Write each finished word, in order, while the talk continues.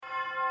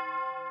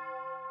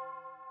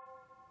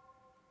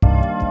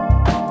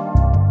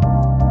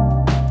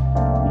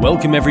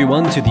Welcome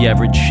everyone to The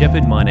Average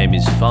Shepherd. My name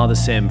is Father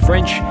Sam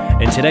French,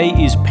 and today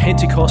is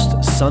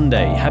Pentecost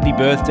Sunday. Happy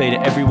birthday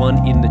to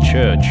everyone in the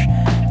church.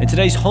 And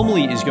today's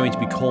homily is going to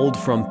be called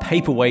From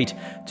Paperweight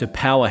to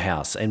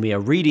Powerhouse, and we are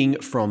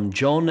reading from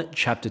John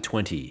chapter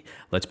 20.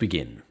 Let's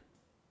begin.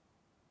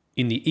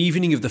 In the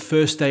evening of the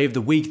first day of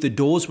the week, the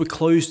doors were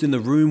closed in the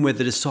room where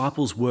the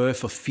disciples were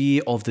for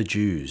fear of the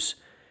Jews.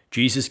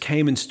 Jesus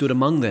came and stood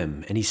among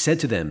them, and he said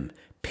to them,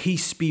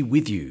 "Peace be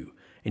with you."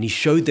 And he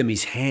showed them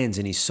his hands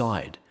and his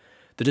side.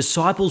 The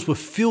disciples were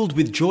filled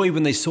with joy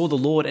when they saw the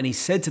Lord, and he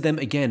said to them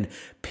again,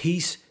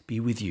 "Peace be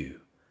with you.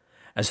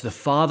 As the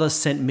Father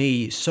sent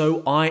me,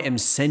 so I am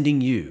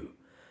sending you."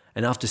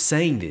 And after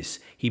saying this,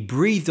 he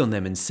breathed on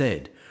them and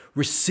said,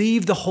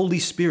 "Receive the Holy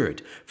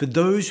Spirit. For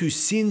those whose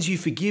sins you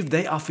forgive,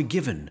 they are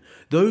forgiven.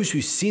 Those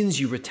whose sins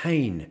you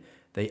retain,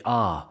 they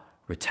are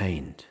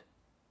retained."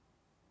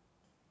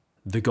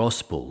 The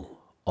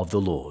Gospel of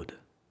the Lord.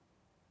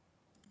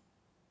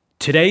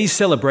 Today's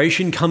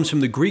celebration comes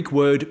from the Greek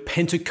word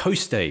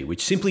Pentecost,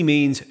 which simply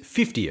means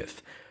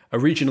 50th.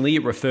 Originally,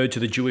 it referred to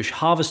the Jewish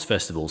harvest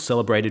festival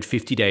celebrated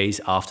 50 days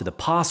after the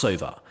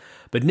Passover.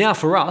 But now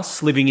for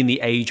us, living in the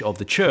age of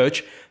the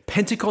church,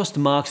 Pentecost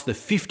marks the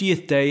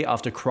 50th day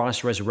after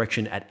Christ's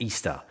resurrection at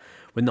Easter,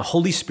 when the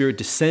Holy Spirit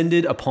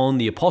descended upon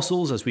the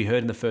apostles, as we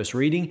heard in the first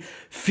reading,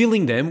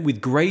 filling them with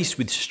grace,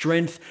 with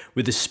strength,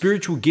 with the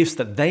spiritual gifts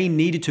that they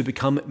needed to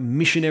become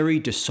missionary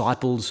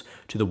disciples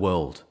to the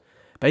world.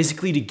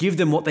 Basically, to give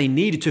them what they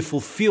needed to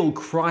fulfill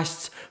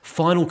Christ's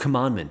final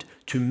commandment,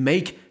 to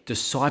make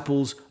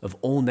disciples of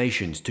all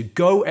nations, to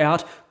go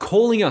out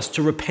calling us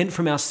to repent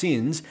from our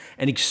sins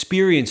and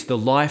experience the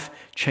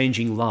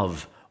life-changing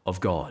love of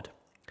God.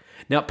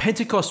 Now,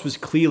 Pentecost was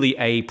clearly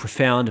a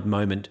profound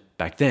moment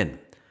back then.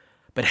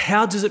 But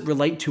how does it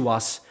relate to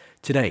us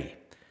today?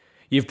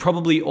 You've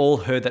probably all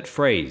heard that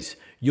phrase,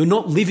 "You're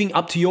not living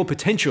up to your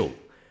potential."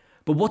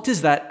 But what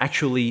does that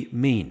actually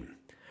mean?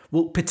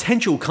 Well,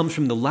 potential comes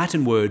from the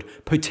Latin word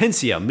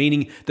potentia,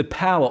 meaning the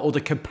power or the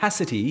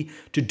capacity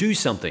to do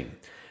something.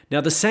 Now,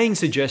 the saying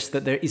suggests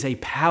that there is a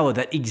power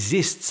that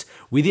exists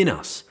within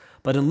us,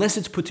 but unless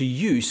it's put to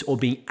use or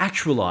being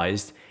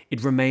actualized,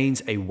 it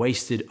remains a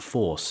wasted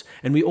force.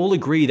 And we all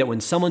agree that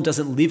when someone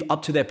doesn't live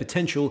up to their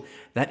potential,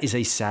 that is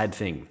a sad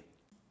thing.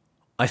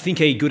 I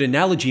think a good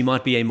analogy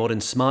might be a modern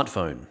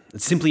smartphone.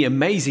 It's simply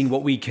amazing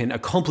what we can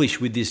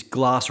accomplish with this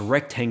glass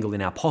rectangle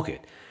in our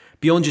pocket.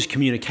 Beyond just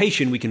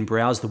communication, we can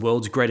browse the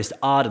world's greatest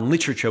art and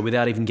literature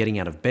without even getting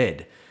out of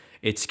bed.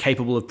 It's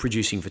capable of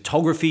producing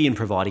photography and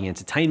providing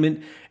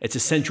entertainment. It's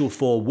essential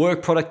for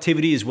work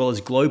productivity as well as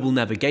global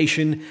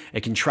navigation.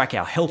 It can track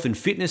our health and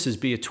fitness as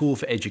be a tool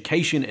for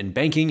education and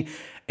banking.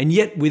 And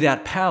yet,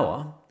 without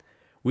power,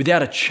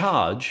 without a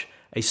charge,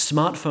 a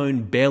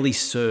smartphone barely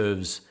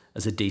serves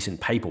as a decent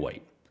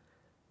paperweight.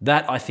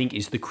 That, I think,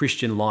 is the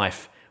Christian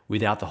life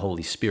without the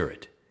Holy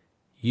Spirit.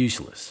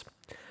 Useless.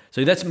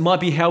 So that might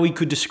be how we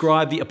could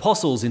describe the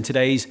apostles in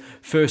today's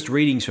first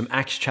readings from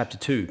Acts chapter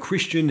 2,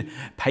 Christian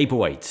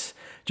paperweights.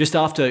 Just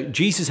after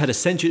Jesus had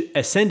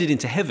ascended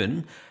into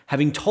heaven,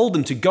 having told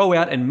them to go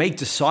out and make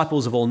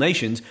disciples of all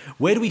nations,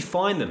 where do we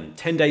find them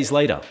 10 days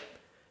later?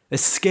 They're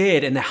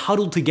scared and they're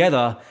huddled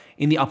together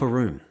in the upper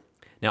room.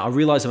 Now, I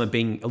realize I'm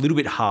being a little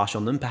bit harsh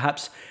on them.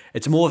 Perhaps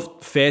it's more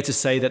fair to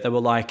say that they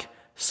were like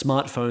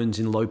smartphones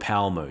in low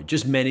power mode,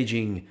 just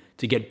managing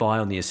to get by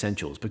on the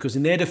essentials. Because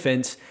in their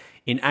defense,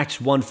 in Acts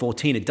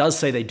 1:14, it does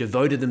say they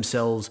devoted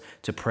themselves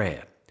to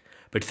prayer.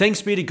 But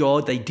thanks be to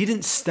God, they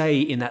didn't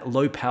stay in that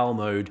low power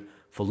mode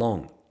for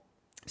long.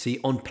 See,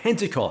 on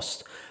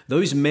Pentecost,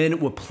 those men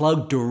were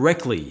plugged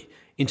directly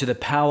into the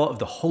power of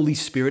the Holy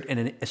Spirit, and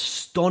an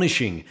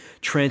astonishing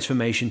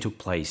transformation took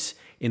place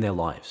in their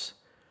lives.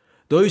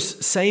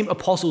 Those same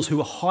apostles who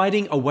were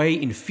hiding away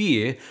in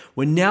fear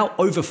were now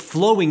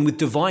overflowing with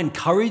divine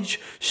courage,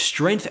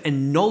 strength,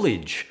 and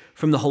knowledge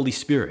from the Holy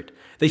Spirit.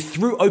 They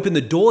threw open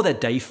the door that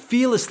day,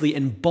 fearlessly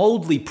and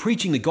boldly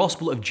preaching the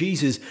gospel of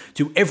Jesus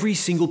to every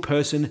single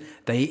person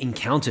they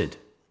encountered.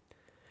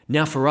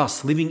 Now for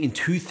us, living in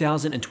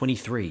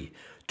 2023,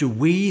 do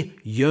we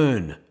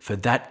yearn for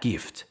that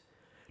gift?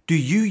 Do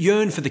you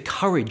yearn for the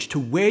courage to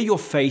wear your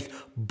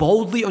faith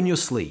boldly on your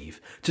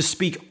sleeve, to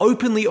speak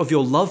openly of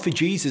your love for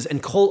Jesus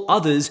and call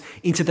others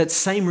into that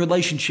same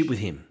relationship with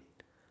him?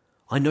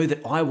 I know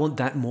that I want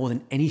that more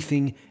than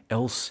anything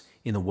else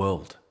in the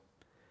world.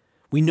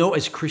 We know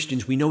as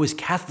Christians, we know as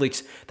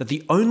Catholics, that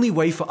the only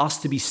way for us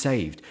to be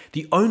saved,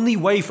 the only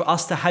way for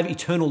us to have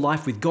eternal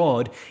life with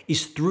God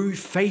is through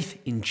faith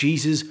in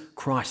Jesus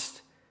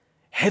Christ.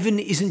 Heaven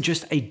isn't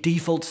just a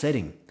default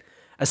setting.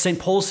 As St.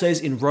 Paul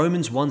says in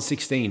Romans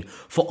 1:16,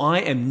 "For I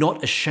am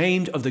not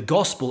ashamed of the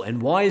gospel."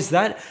 And why is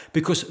that?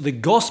 Because the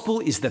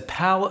gospel is the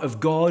power of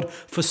God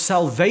for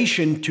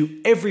salvation to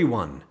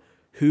everyone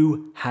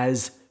who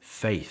has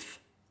faith.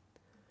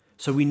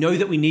 So we know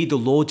that we need the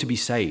Lord to be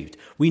saved.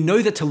 We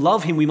know that to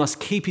love him, we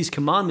must keep his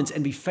commandments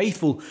and be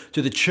faithful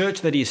to the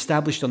church that he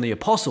established on the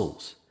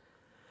apostles.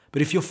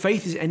 But if your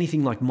faith is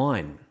anything like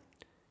mine,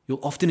 you'll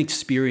often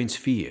experience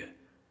fear.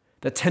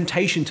 that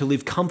temptation to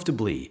live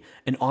comfortably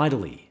and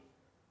idly,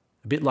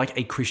 a bit like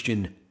a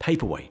Christian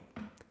paperweight.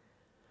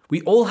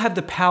 We all have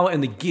the power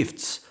and the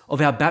gifts of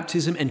our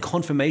baptism and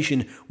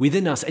confirmation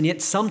within us, and yet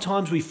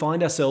sometimes we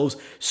find ourselves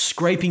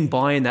scraping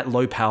by in that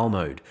low power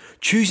mode,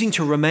 choosing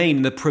to remain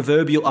in the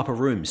proverbial upper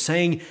room,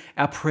 saying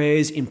our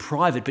prayers in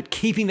private, but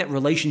keeping that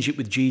relationship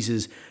with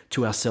Jesus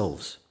to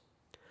ourselves.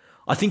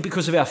 I think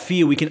because of our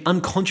fear, we can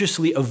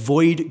unconsciously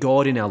avoid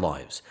God in our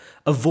lives,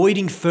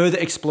 avoiding further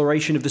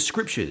exploration of the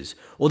scriptures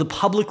or the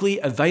publicly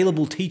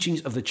available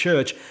teachings of the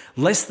church,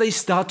 lest they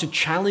start to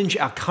challenge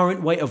our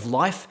current way of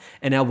life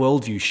and our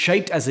worldview,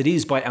 shaped as it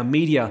is by our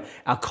media,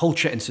 our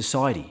culture, and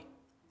society.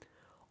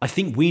 I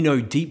think we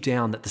know deep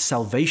down that the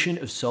salvation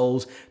of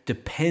souls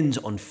depends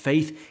on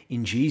faith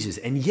in Jesus,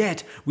 and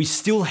yet we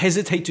still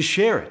hesitate to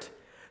share it,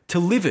 to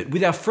live it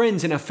with our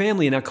friends and our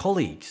family and our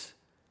colleagues.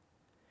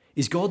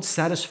 Is God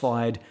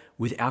satisfied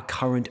with our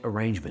current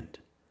arrangement,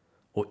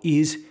 or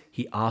is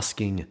he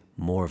asking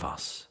more of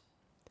us?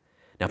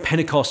 Now,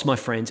 Pentecost, my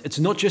friends, it's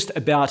not just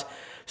about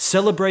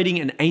celebrating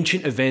an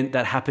ancient event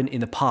that happened in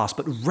the past,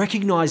 but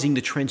recognizing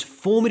the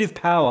transformative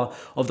power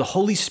of the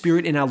Holy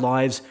Spirit in our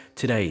lives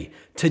today.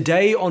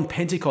 Today on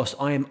Pentecost,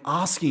 I am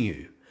asking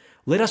you,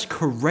 let us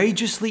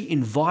courageously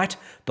invite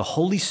the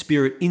Holy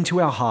Spirit into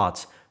our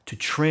hearts to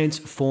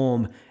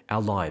transform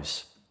our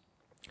lives.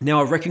 Now,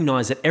 I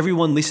recognize that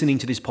everyone listening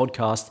to this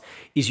podcast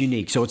is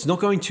unique, so it's not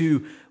going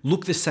to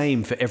look the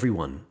same for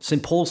everyone.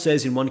 St. Paul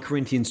says in 1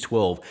 Corinthians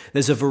 12,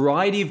 there's a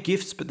variety of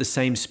gifts, but the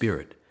same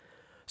Spirit.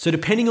 So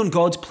depending on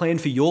God's plan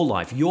for your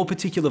life, your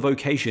particular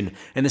vocation,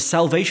 and the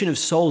salvation of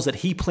souls that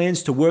he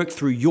plans to work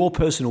through your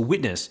personal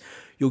witness,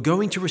 you're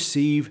going to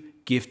receive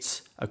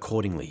gifts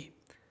accordingly.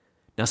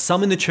 Now,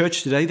 some in the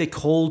church today, they're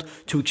called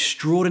to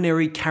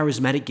extraordinary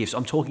charismatic gifts.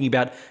 I'm talking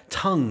about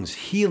tongues,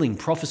 healing,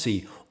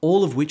 prophecy,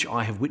 all of which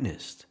I have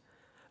witnessed.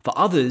 For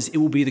others, it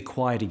will be the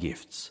quieter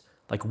gifts,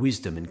 like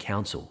wisdom and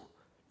counsel,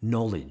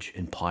 knowledge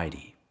and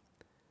piety.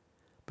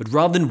 But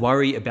rather than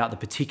worry about the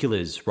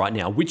particulars right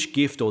now, which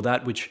gift or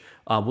that which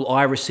will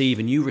I receive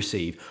and you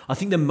receive, I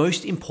think the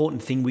most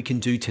important thing we can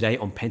do today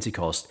on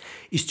Pentecost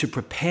is to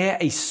prepare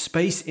a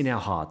space in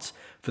our hearts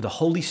for the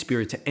Holy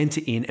Spirit to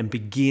enter in and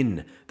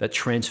begin that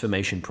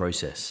transformation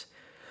process.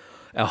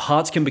 Our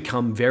hearts can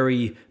become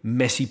very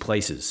messy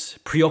places,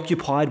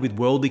 preoccupied with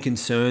worldly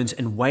concerns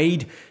and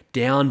weighed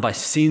down by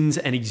sins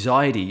and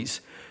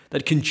anxieties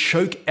that can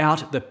choke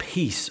out the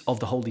peace of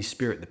the Holy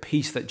Spirit, the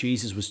peace that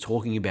Jesus was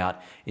talking about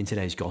in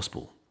today's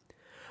gospel.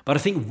 But I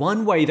think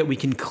one way that we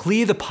can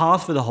clear the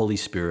path for the Holy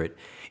Spirit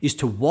is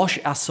to wash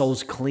our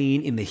souls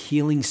clean in the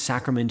healing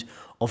sacrament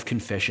of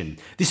confession.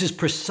 This is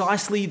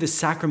precisely the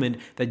sacrament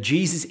that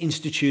Jesus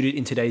instituted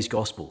in today's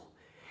gospel.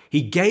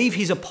 He gave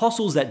his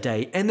apostles that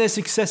day and their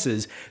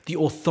successors the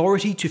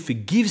authority to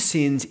forgive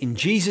sins in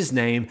Jesus'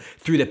 name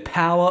through the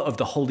power of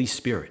the Holy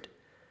Spirit.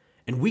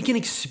 And we can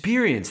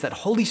experience that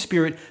Holy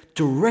Spirit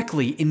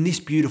directly in this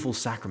beautiful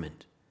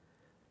sacrament.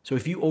 So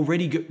if you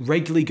already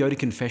regularly go to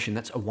confession,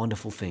 that's a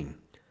wonderful thing.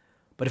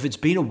 But if it's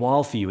been a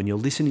while for you and you're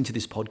listening to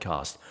this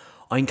podcast,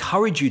 I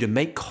encourage you to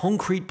make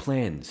concrete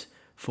plans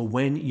for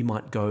when you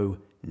might go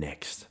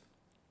next.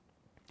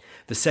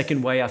 The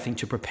second way, I think,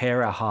 to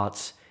prepare our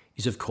hearts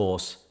is, of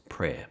course,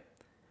 prayer.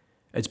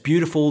 It's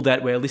beautiful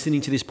that we're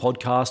listening to this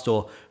podcast,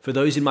 or for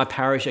those in my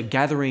parish are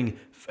gathering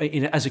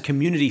as a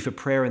community for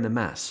prayer in the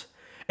Mass.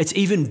 It's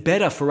even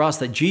better for us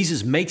that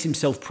Jesus makes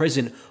himself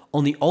present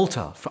on the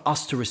altar for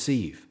us to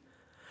receive.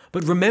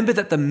 But remember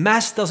that the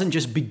Mass doesn't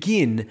just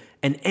begin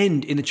and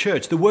end in the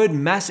church. The word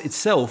Mass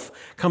itself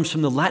comes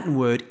from the Latin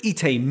word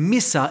ite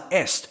missa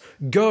est.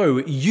 Go,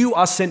 you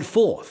are sent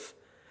forth.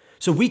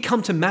 So we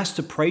come to Mass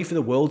to pray for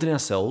the world and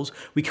ourselves.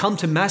 We come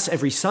to Mass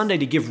every Sunday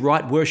to give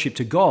right worship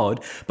to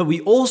God, but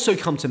we also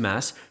come to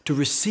Mass to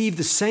receive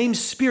the same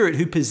Spirit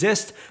who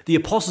possessed the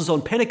apostles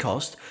on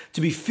Pentecost,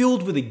 to be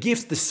filled with the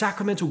gift, the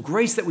sacramental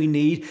grace that we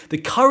need, the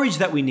courage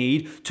that we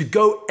need to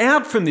go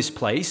out from this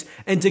place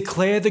and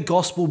declare the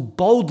gospel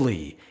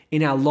boldly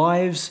in our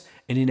lives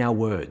and in our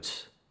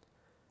words.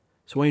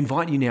 So I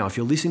invite you now, if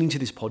you're listening to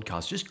this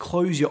podcast, just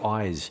close your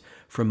eyes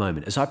for a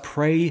moment as I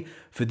pray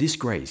for this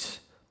grace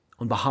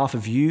on behalf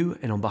of you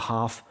and on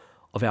behalf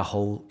of our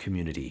whole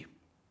community.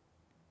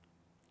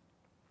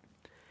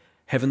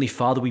 Heavenly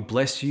Father, we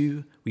bless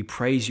you, we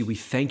praise you, we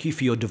thank you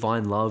for your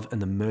divine love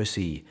and the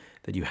mercy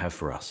that you have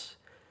for us.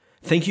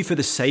 Thank you for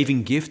the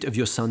saving gift of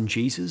your Son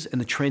Jesus and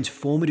the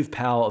transformative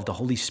power of the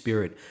Holy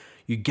Spirit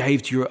you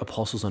gave to your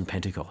apostles on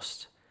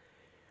Pentecost.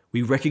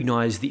 We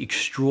recognize the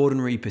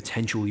extraordinary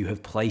potential you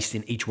have placed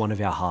in each one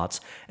of our hearts,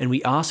 and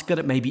we ask that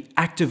it may be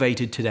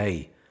activated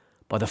today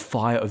by the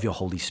fire of your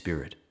Holy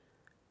Spirit.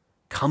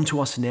 Come to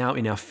us now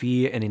in our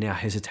fear and in our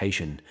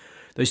hesitation,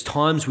 those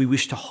times we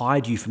wish to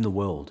hide you from the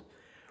world.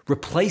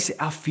 Replace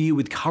our fear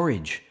with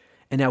courage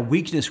and our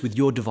weakness with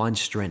your divine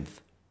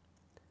strength.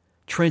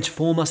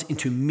 Transform us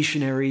into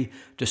missionary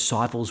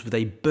disciples with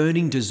a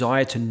burning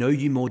desire to know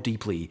you more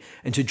deeply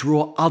and to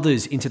draw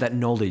others into that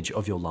knowledge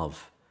of your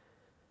love.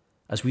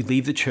 As we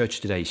leave the church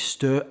today,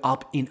 stir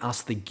up in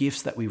us the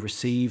gifts that we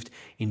received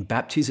in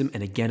baptism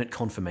and again at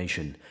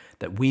confirmation,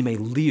 that we may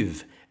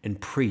live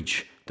and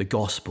preach the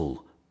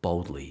gospel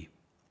boldly.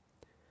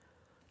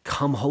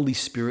 Come, Holy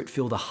Spirit,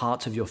 fill the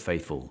hearts of your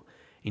faithful.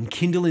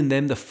 Enkindle in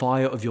them the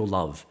fire of your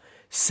love.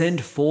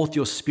 Send forth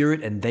your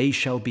Spirit, and they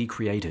shall be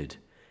created,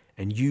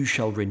 and you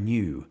shall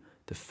renew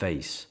the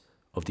face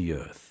of the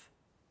earth.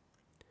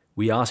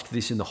 We ask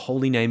this in the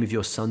holy name of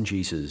your Son,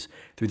 Jesus,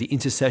 through the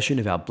intercession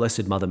of our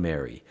Blessed Mother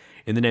Mary.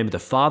 In the name of the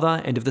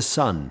Father, and of the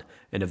Son,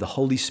 and of the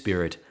Holy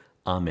Spirit.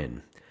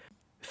 Amen.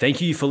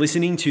 Thank you for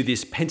listening to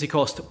this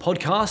Pentecost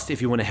podcast.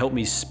 If you want to help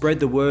me spread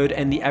the word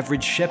and the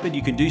average shepherd,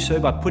 you can do so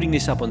by putting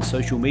this up on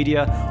social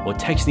media or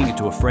texting it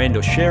to a friend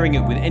or sharing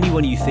it with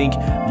anyone you think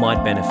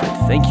might benefit.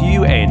 Thank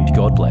you and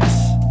God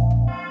bless.